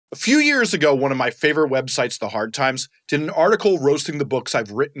A few years ago, one of my favorite websites, The Hard Times, did an article roasting the books I've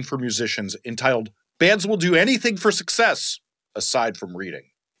written for musicians entitled, "Bands Will Do Anything for Success, Aside from Reading."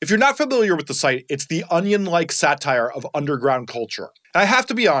 If you're not familiar with the site, it's the onion-like satire of underground culture. And I have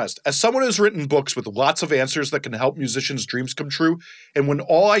to be honest, as someone who's written books with lots of answers that can help musicians' dreams come true, and when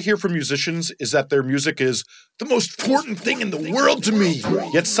all I hear from musicians is that their music is the most important thing in the world to me,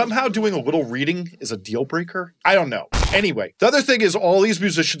 yet somehow doing a little reading is a deal breaker? I don't know. Anyway, the other thing is all these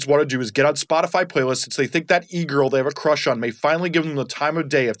musicians want to do is get on Spotify playlists since they think that e-girl they have a crush on may finally give them the time of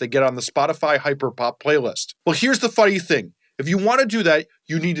day if they get on the Spotify Hyperpop playlist. Well, here's the funny thing. If you want to do that,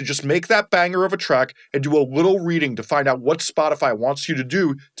 you need to just make that banger of a track and do a little reading to find out what Spotify wants you to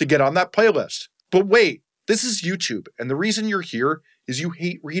do to get on that playlist. But wait, this is YouTube, and the reason you're here is you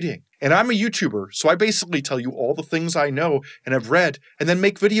hate reading. And I'm a YouTuber, so I basically tell you all the things I know and have read, and then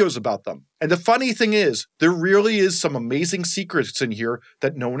make videos about them. And the funny thing is, there really is some amazing secrets in here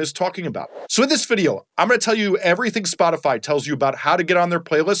that no one is talking about. So in this video, I'm going to tell you everything Spotify tells you about how to get on their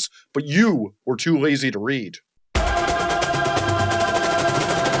playlists, but you were too lazy to read.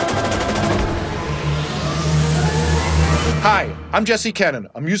 Hi, I'm Jesse Cannon,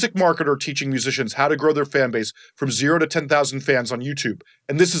 a music marketer teaching musicians how to grow their fan base from 0 to 10,000 fans on YouTube,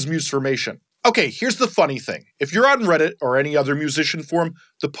 and this is Musformation. Okay, here's the funny thing. If you're on Reddit or any other musician forum,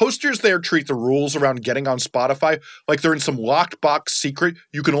 the posters there treat the rules around getting on Spotify like they're in some locked box secret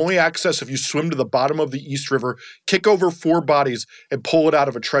you can only access if you swim to the bottom of the East River, kick over 4 bodies, and pull it out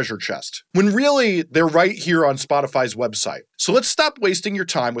of a treasure chest. When really, they're right here on Spotify's website. So let's stop wasting your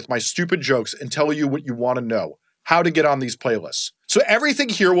time with my stupid jokes and tell you what you want to know. How to get on these playlists. So everything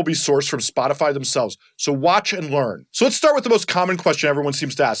here will be sourced from Spotify themselves, so watch and learn. So let's start with the most common question everyone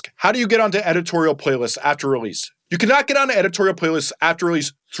seems to ask. How do you get onto editorial playlists after release? You cannot get onto editorial playlists after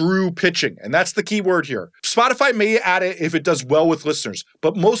release through pitching, and that's the key word here. Spotify may add it if it does well with listeners,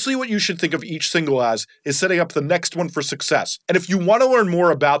 but mostly what you should think of each single as is setting up the next one for success. And if you want to learn more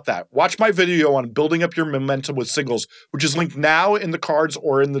about that, watch my video on building up your momentum with singles, which is linked now in the cards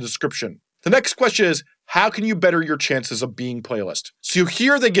or in the description. The next question is, how can you better your chances of being playlist? So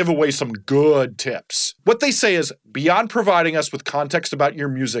here they give away some good tips. What they say is, beyond providing us with context about your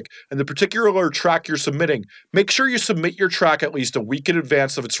music and the particular track you're submitting, make sure you submit your track at least a week in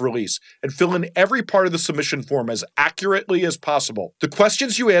advance of its release and fill in every part of the submission form as accurately as possible. The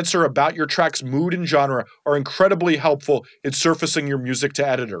questions you answer about your track's mood and genre are incredibly helpful in surfacing your music to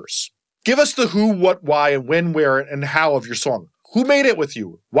editors. Give us the who, what, why, when, where, and how of your song. Who made it with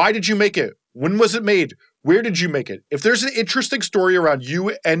you? Why did you make it? When was it made? Where did you make it? If there's an interesting story around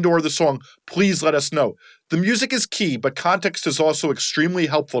you and or the song, please let us know. The music is key, but context is also extremely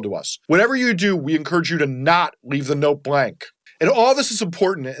helpful to us. Whatever you do, we encourage you to not leave the note blank. And all this is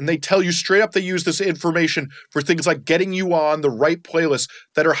important, and they tell you straight up they use this information for things like getting you on the right playlists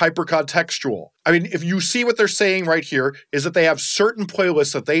that are hypercontextual. I mean, if you see what they're saying right here is that they have certain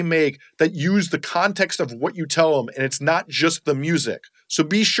playlists that they make that use the context of what you tell them, and it's not just the music. So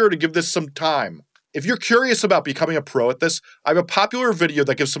be sure to give this some time. If you're curious about becoming a pro at this, I have a popular video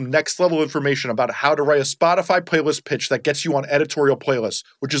that gives some next level information about how to write a Spotify playlist pitch that gets you on editorial playlists,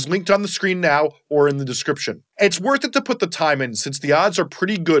 which is linked on the screen now or in the description. And it's worth it to put the time in since the odds are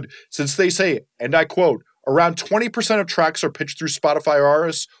pretty good since they say, and I quote, around 20% of tracks are pitched through Spotify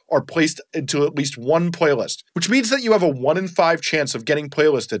artists are placed into at least one playlist, which means that you have a 1 in 5 chance of getting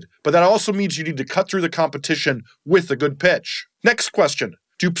playlisted, but that also means you need to cut through the competition with a good pitch. Next question.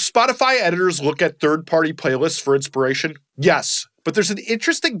 Do Spotify editors look at third-party playlists for inspiration? Yes, but there's an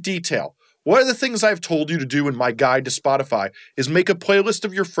interesting detail. One of the things I've told you to do in my guide to Spotify is make a playlist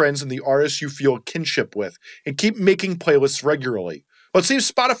of your friends and the artists you feel kinship with, and keep making playlists regularly. Well, it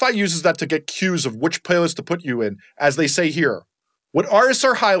seems Spotify uses that to get cues of which playlist to put you in, as they say here. What artists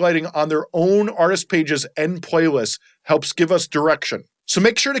are highlighting on their own artist pages and playlists helps give us direction. So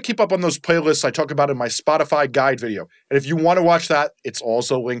make sure to keep up on those playlists I talk about in my Spotify guide video. And if you want to watch that, it's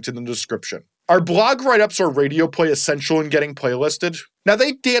also linked in the description. Are blog write-ups or radio play essential in getting playlisted? Now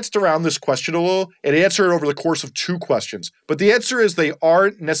they danced around this question a little and answered it over the course of 2 questions. But the answer is they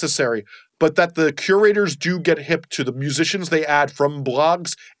aren't necessary, but that the curators do get hip to the musicians they add from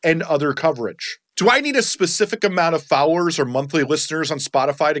blogs and other coverage. Do I need a specific amount of followers or monthly listeners on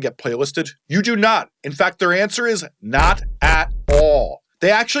Spotify to get playlisted? You do not. In fact, their answer is not at all. They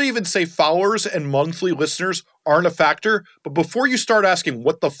actually even say followers and monthly listeners aren't a factor, but before you start asking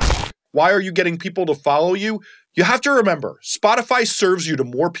what the f***, why are you getting people to follow you, You have to remember, Spotify serves you to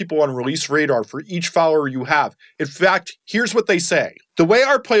more people on release radar for each follower you have. In fact, here's what they say. The way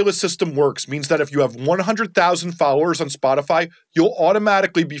our playlist system works means that if you have 100,000 followers on Spotify, you'll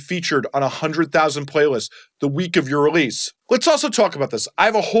automatically be featured on 100,000 playlists the week of your release. Let's also talk about this. I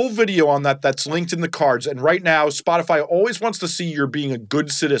have a whole video on that that's linked in the cards, and right now, Spotify always wants to see you're being a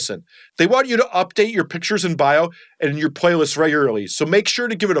good citizen. They want you to update your pictures and bio and your playlist regularly, so make sure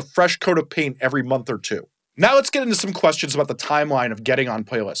to give it a fresh coat of paint every month or two. Now let's get into some questions about the timeline of getting on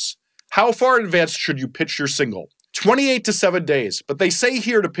playlists. How far in advance should you pitch your single? 28 to 7 days, but they say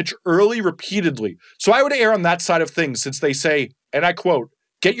here to pitch early repeatedly. So I would err on that side of things since they say, and I quote,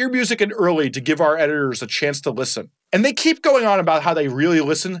 "Get your music in early to give our editors a chance to listen." And they keep going on about how they really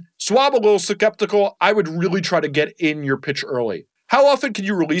listen, so I'm a little skeptical. I would really try to get in your pitch early. How often can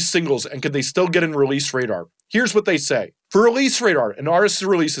you release singles and can they still get in release radar? Here's what they say. For release radar, an artist's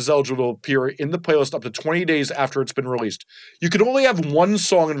release is eligible to appear in the playlist up to 20 days after it's been released. You can only have one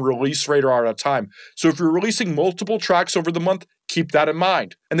song in release radar at a time, so if you're releasing multiple tracks over the month, keep that in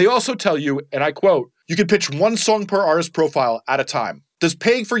mind. And they also tell you, and I quote, "You can pitch one song per artist profile at a time." Does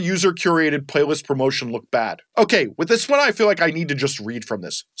paying for user-curated playlist promotion look bad? Okay, with this one I feel like I need to just read from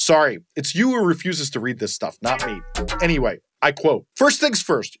this. Sorry, it's you who refuses to read this stuff, not me. Anyway, I quote, "First things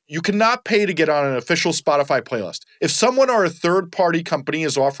first, you cannot pay to get on an official Spotify playlist. If someone or a third-party company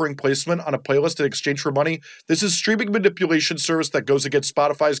is offering placement on a playlist in exchange for money, this is streaming manipulation service that goes against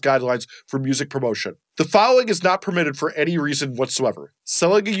Spotify's guidelines for music promotion. The following is not permitted for any reason whatsoever: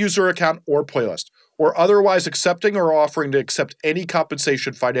 selling a user account or playlist, or otherwise accepting or offering to accept any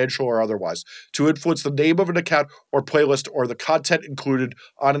compensation, financial or otherwise, to influence the name of an account or playlist or the content included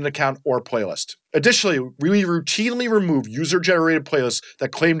on an account or playlist. Additionally, we routinely remove user-generated playlists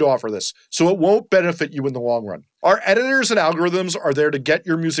that claim to offer this, so it won't benefit you in the long run. Our editors and algorithms are there to get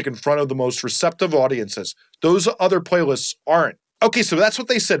your music in front of the most receptive audiences. Those other playlists aren't." Okay, so that's what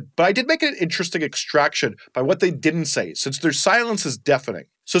they said, but I did make an interesting extraction by what they didn't say, since their silence is deafening.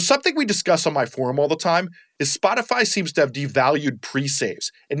 So something we discuss on my forum all the time is Spotify seems to have devalued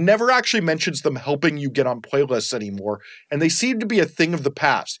pre-saves. It never actually mentions them helping you get on playlists anymore, and they seem to be a thing of the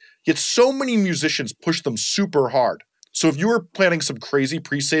past. Yet so many musicians push them super hard. So if you were planning some crazy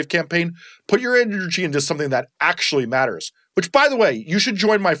pre-save campaign, put your energy into something that actually matters. Which, by the way, you should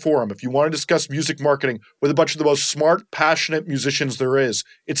join my forum if you want to discuss music marketing with a bunch of the most smart, passionate musicians there is.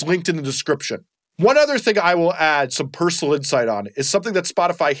 It's linked in the description. One other thing I will add some personal insight on is something that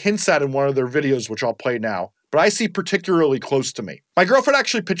Spotify hints at in one of their videos, which I'll play now, but I see particularly close to me. My girlfriend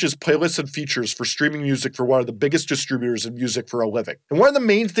actually pitches playlists and features for streaming music for one of the biggest distributors of music for a living. And one of the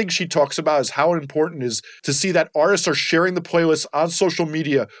main things she talks about is how important it is to see that artists are sharing the playlists on social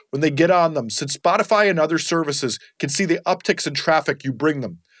media when they get on them, since Spotify and other services can see the upticks in traffic you bring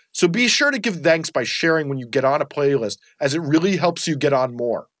them. So be sure to give thanks by sharing when you get on a playlist, as it really helps you get on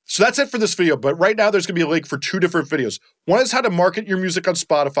more. So that's it for this video, but right now there's going to be a link for two different videos. One is how to market your music on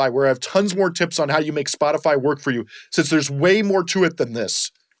Spotify, where I have tons more tips on how you make Spotify work for you, since there's way more to it than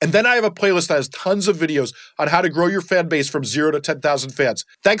this. And then I have a playlist that has tons of videos on how to grow your fan base from 0 to 10,000 fans.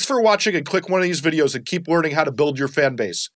 Thanks for watching, and click one of these videos and keep learning how to build your fan base.